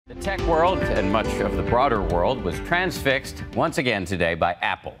The tech world and much of the broader world was transfixed once again today by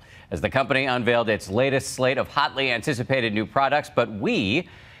Apple as the company unveiled its latest slate of hotly anticipated new products. But we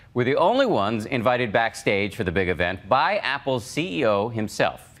were the only ones invited backstage for the big event by Apple's CEO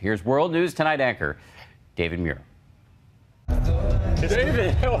himself. Here's World News Tonight anchor David Muir.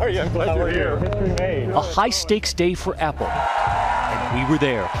 David, how are you? I'm glad you're here. A high-stakes day for Apple. And we were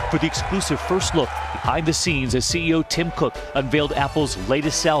there for the exclusive first look behind the scenes as CEO Tim Cook unveiled Apple's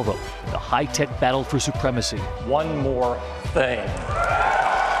latest salvo, the high-tech battle for supremacy. One more thing.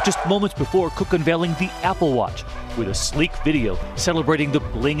 Just moments before Cook unveiling the Apple Watch with a sleek video celebrating the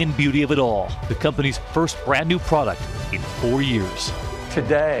bling and beauty of it all, the company's first brand new product in 4 years.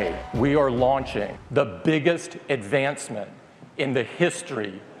 Today, we are launching the biggest advancement in the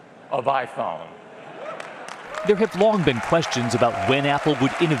history of iPhone. There have long been questions about when Apple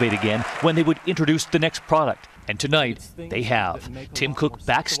would innovate again, when they would introduce the next product. And tonight, they have. Tim Cook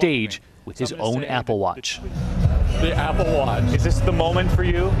backstage with his own Apple Watch. The Apple Watch. Is this the moment for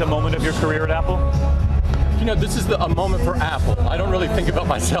you, the moment of your career at Apple? You know, this is a moment for Apple. I don't really think about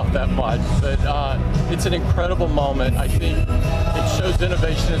myself that much, but it's an incredible moment. I think it shows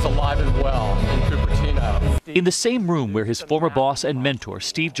innovation is alive and well in Cupertino. In the same room where his former boss and mentor,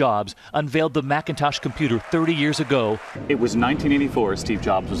 Steve Jobs, unveiled the Macintosh computer 30 years ago. It was 1984 Steve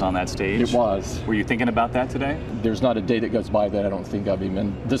Jobs was on that stage. It was. Were you thinking about that today? There's not a day that goes by that I don't think of him.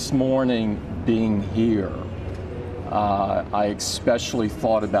 And this morning, being here, I especially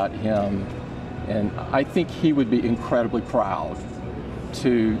thought about him. And I think he would be incredibly proud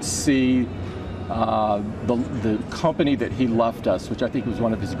to see the company that he left us, which I think was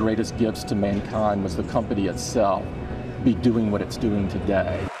one of his greatest gifts to mankind, was the company itself, be doing what it's doing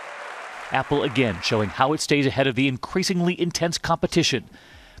today. Apple again showing how it stays ahead of the increasingly intense competition.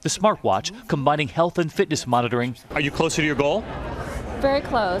 The smartwatch combining health and fitness monitoring. Are you closer to your goal? Very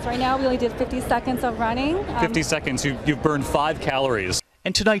close. Right now we only did 50 seconds of running. 50 seconds, you've burned 5 calories.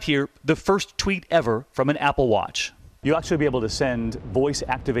 And tonight here, the first tweet ever from an Apple Watch. You'll actually be able to send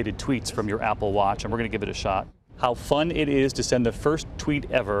voice-activated tweets from your Apple Watch, and we're going to give it a shot. How fun it is to send the first tweet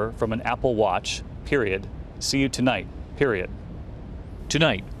ever from an Apple Watch, period. See you tonight, period.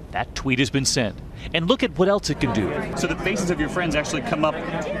 Tonight, that tweet has been sent. And look at what else it can do. So the faces of your friends actually come up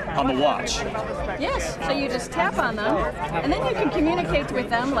on the watch. Yes, so you just tap on them, and then you can communicate with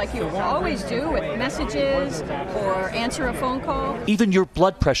them like you always do with messages or answer a phone call. Even your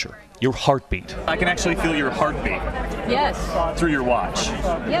blood pressure, your heartbeat. I can actually feel your heartbeat. Yes. Through your watch.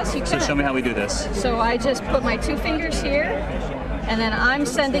 Yes, you can. So show me how we do this. So I just put my 2 fingers here, and then I'm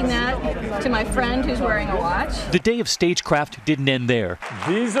sending that to my friend who's wearing a watch. The day of stagecraft didn't end there.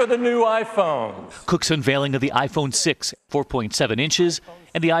 These are the new iPhones. Cook's unveiling of the iPhone 6, 4.7 inches,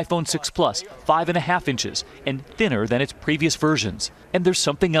 and the iPhone 6 Plus, 5.5 inches, and thinner than its previous versions. And there's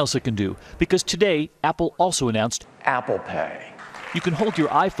something else it can do, because today, Apple also announced Apple Pay. You can hold your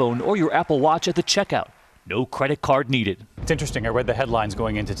iPhone or your Apple Watch at the checkout. No credit card needed. It's interesting, I read the headlines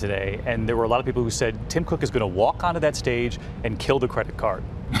going into today, and there were a lot of people who said Tim Cook is going to walk onto that stage and kill the credit card.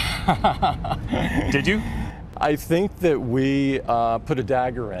 Did you? I think that we put a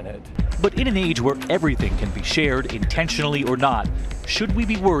dagger in it. But in an age where everything can be shared, intentionally or not, should we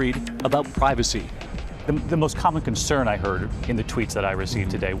be worried about privacy? The most common concern I heard in the tweets that I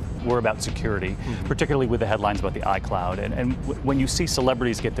received today were about security, particularly with the headlines about the iCloud. And when you see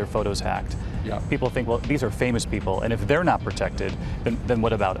celebrities get their photos hacked, people think, well, these are famous people, and if they're not protected, then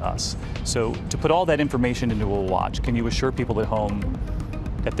what about us? So to put all that information into a watch, can you assure people at home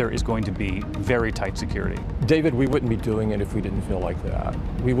that there is going to be very tight security? David, we wouldn't be doing it if we didn't feel like that.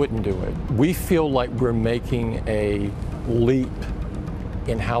 We wouldn't do it. We feel like we're making a leap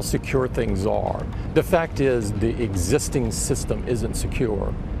in how secure things are. The fact is, the existing system isn't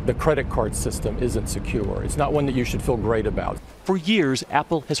secure. The credit card system isn't secure. It's not one that you should feel great about. For years,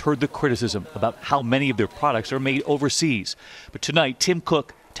 Apple has heard the criticism about how many of their products are made overseas. But tonight, Tim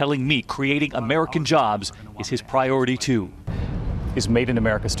Cook telling me creating American jobs is his priority too. Is made in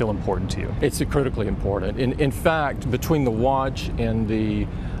America still important to you? It's critically important. In fact, between the watch and the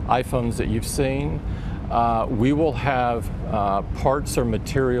iPhones that you've seen, we will have parts or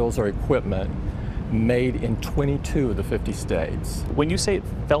materials or equipment made in 22 of the 50 states. When you say it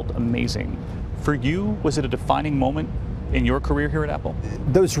felt amazing, for you, was it a defining moment in your career here at Apple?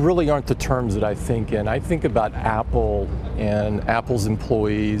 Those really aren't the terms that I think in. I think about Apple and Apple's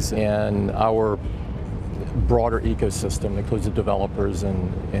employees and our broader ecosystem, includes the developers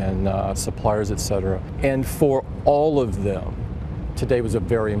and suppliers, et cetera. And for all of them, today was a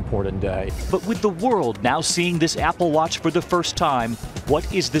very important day. But with the world now seeing this Apple Watch for the first time,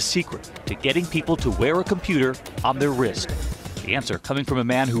 what is the secret to getting people to wear a computer on their wrist? The answer coming from a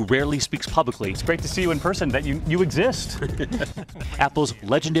man who rarely speaks publicly. It's great to see you in person, that you exist. Apple's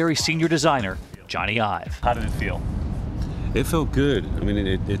legendary senior designer, Jony Ive. How did it feel? It felt good. I mean,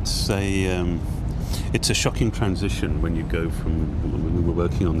 it's a shocking transition when you go from, we were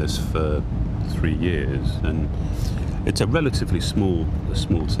working on this for 3 years, and it's a relatively small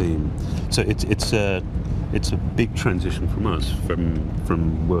team. So it's a big transition from us,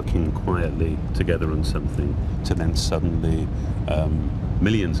 from working quietly together on something to then suddenly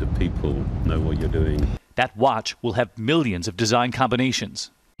millions of people know what you're doing. That watch will have millions of design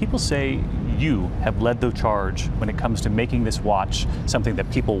combinations. People say you have led the charge when it comes to making this watch something that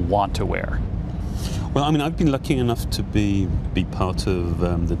people want to wear. Well, I mean, I've been lucky enough to be part of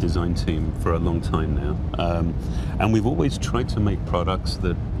the design team for a long time now, and we've always tried to make products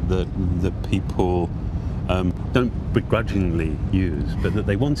that people don't begrudgingly use, but that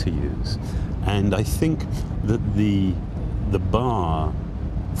they want to use. And I think that the bar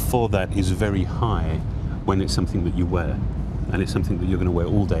for that is very high when it's something that you wear, and it's something that you're going to wear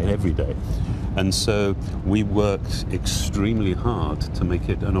all day, every day. And so we worked extremely hard to make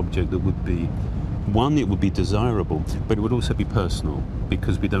it an object that would be, one, it would be desirable, but it would also be personal,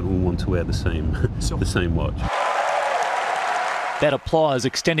 because we don't all want to wear the same watch. That applause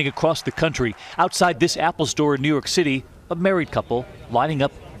extending across the country. Outside this Apple store in New York City, a married couple lining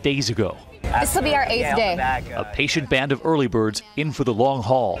up days ago. This will be our 8th day. A patient band of early birds in for the long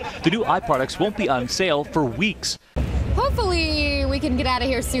haul. The new products won't be on sale for weeks. Hopefully we can get out of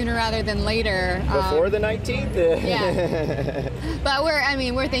here sooner rather than later. Before the 19th? Yeah. But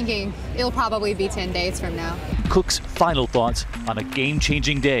we're thinking it'll probably be 10 days from now. Cook's final thoughts on a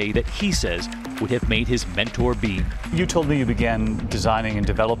game-changing day that he says would have made his mentor beam. You told me you began designing and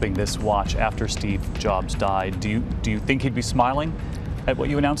developing this watch after Steve Jobs died. Do you think he'd be smiling at what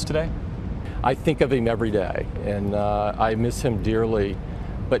you announced today? I think of him every day, and I miss him dearly.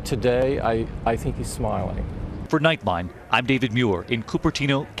 But today, I think he's smiling. For Nightline, I'm David Muir in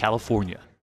Cupertino, California.